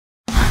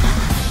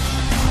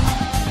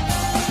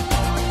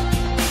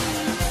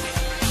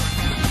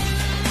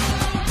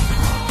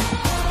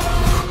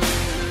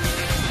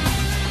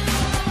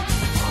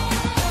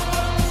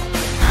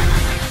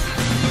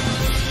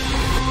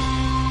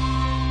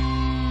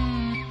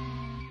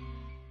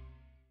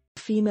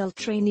female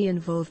trainee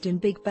involved in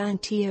Big Bang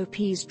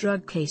T.O.P's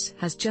drug case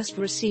has just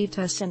received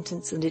her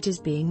sentence, and it is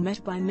being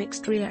met by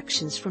mixed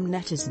reactions from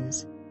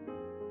netizens.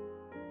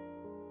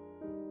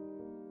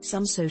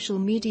 Some social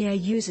media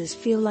users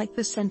feel like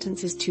the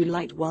sentence is too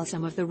light, while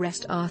some of the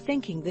rest are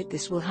thinking that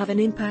this will have an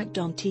impact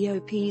on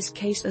T.O.P's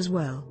case as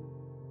well.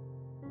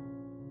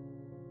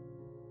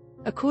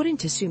 According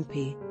to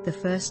Soompi, the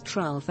first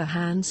trial for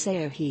Han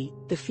Seo-hee,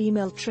 the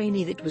female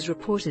trainee that was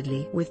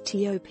reportedly with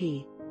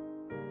T.O.P.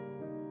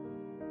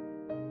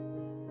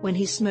 when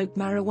he smoked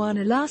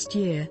marijuana last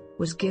year,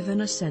 was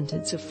given a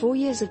sentence of 4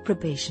 years of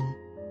probation.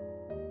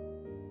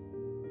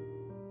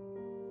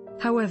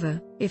 However,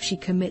 if she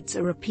commits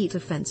a repeat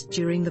offense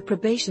during the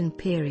probation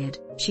period,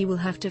 she will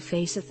have to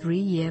face a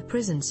 3-year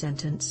prison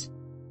sentence.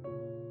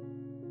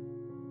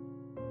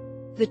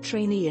 The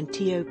trainee in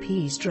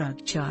T.O.P's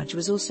drug charge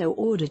was also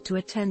ordered to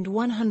attend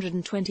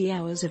 120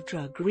 hours of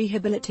drug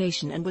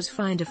rehabilitation and was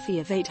fined a fee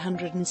of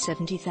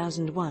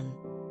 870,000 won.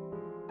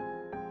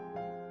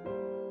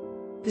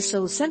 The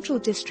Seoul Central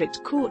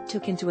District Court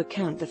took into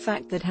account the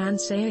fact that Han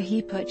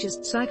Seo-hee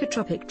purchased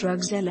psychotropic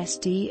drugs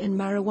LSD and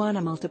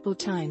marijuana multiple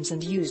times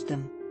and used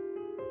them.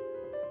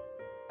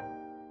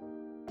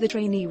 The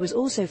trainee was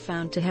also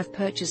found to have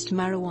purchased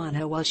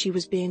marijuana while she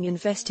was being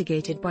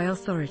investigated by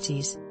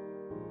authorities.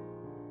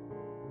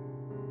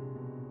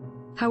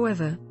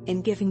 However,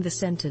 in giving the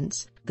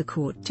sentence, the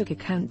court took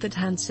account that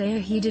Han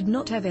Seo-hee did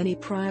not have any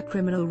prior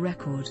criminal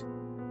record.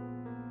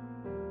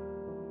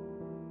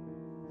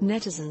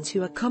 Netizens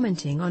who are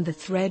commenting on the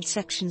thread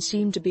section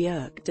seem to be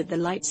irked at the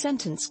light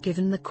sentence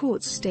given the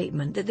court's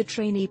statement that the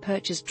trainee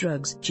purchased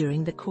drugs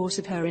during the course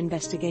of her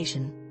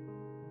investigation.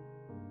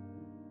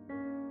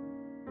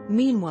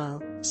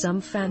 Meanwhile,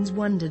 some fans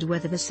wondered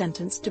whether the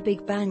sentence to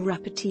Big Bang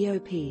rapper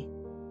T.O.P.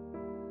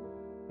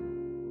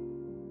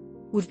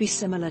 would be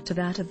similar to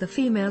that of the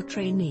female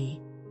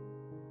trainee.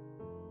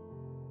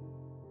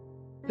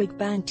 Big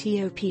Bang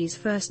T.O.P's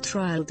first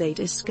trial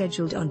date is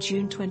scheduled on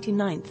June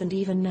 29, and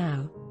even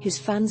now, his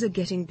fans are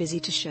getting busy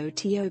to show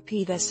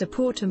T.O.P their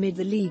support amid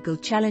the legal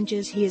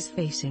challenges he is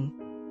facing.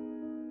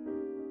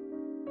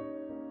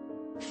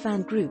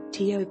 Fan group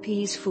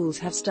T.O.P's Fools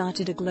have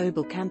started a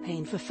global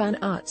campaign for fan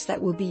arts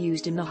that will be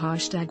used in the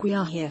hashtag We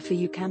Are Here For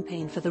You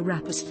campaign for the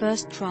rapper's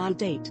first trial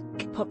date,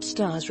 K-pop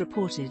stars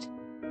reported.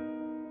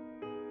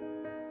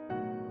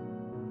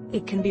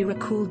 It can be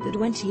recalled that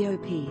when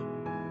T.O.P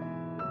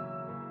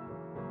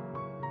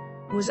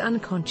was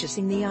unconscious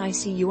in the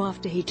ICU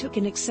after he took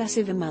an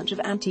excessive amount of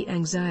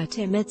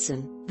anti-anxiety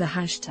medicine, the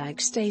hashtag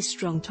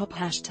StayStrongTop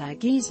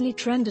hashtag easily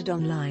trended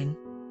online.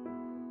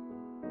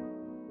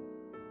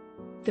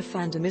 The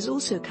fandom is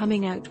also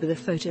coming out with a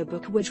photo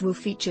book which will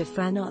feature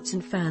fan arts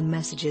and fan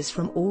messages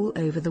from all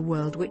over the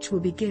world, which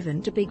will be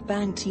given to Big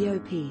Bang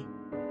T.O.P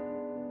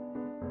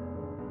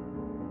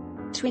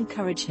to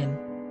encourage him.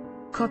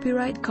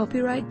 Copyright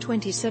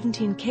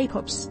 2017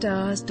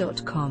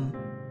 kpopstars.com.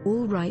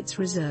 All rights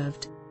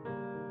reserved.